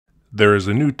There is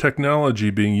a new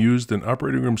technology being used in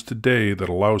operating rooms today that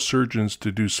allows surgeons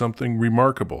to do something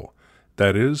remarkable,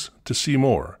 that is, to see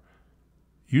more.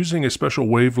 Using a special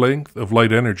wavelength of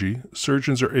light energy,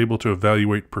 surgeons are able to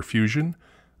evaluate perfusion,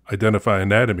 identify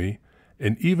anatomy,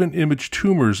 and even image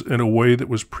tumors in a way that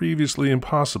was previously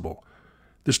impossible.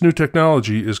 This new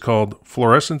technology is called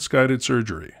Fluorescence Guided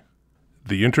Surgery.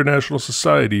 The International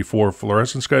Society for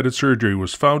Fluorescence Guided Surgery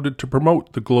was founded to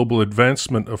promote the global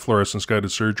advancement of fluorescence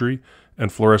guided surgery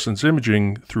and fluorescence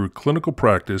imaging through clinical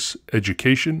practice,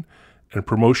 education, and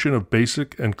promotion of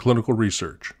basic and clinical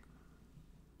research.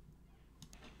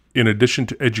 In addition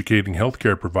to educating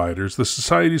healthcare providers, the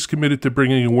Society is committed to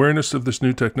bringing awareness of this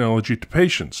new technology to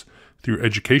patients through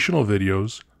educational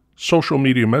videos, social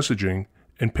media messaging,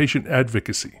 and patient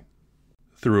advocacy.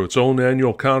 Through its own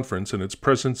annual conference and its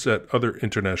presence at other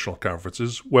international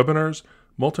conferences, webinars,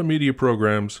 multimedia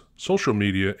programs, social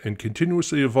media, and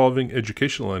continuously evolving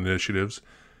educational initiatives,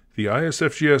 the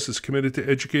ISFGS is committed to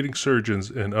educating surgeons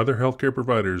and other healthcare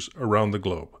providers around the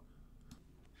globe.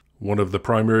 One of the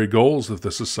primary goals of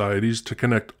the Society is to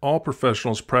connect all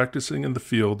professionals practicing in the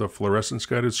field of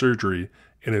fluorescence-guided surgery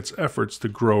in its efforts to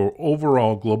grow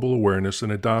overall global awareness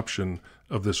and adoption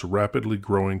of this rapidly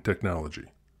growing technology.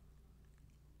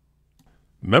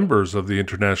 Members of the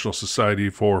International Society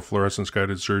for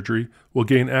Fluorescence-Guided Surgery will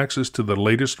gain access to the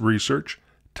latest research,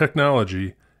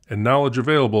 technology, and knowledge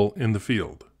available in the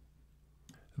field.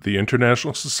 The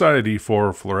International Society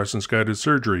for Fluorescence-Guided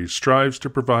Surgery strives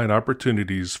to provide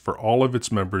opportunities for all of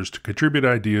its members to contribute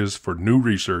ideas for new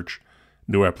research,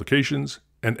 new applications,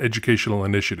 and educational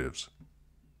initiatives.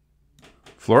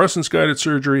 Fluorescence-guided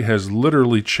surgery has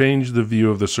literally changed the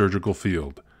view of the surgical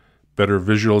field. Better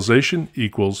visualization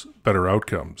equals better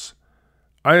outcomes.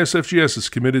 ISFGS is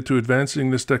committed to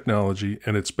advancing this technology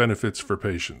and its benefits for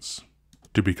patients.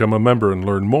 To become a member and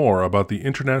learn more about the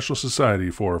International Society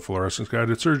for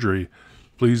Fluorescence-Guided Surgery,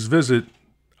 please visit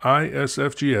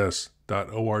isfgs.org.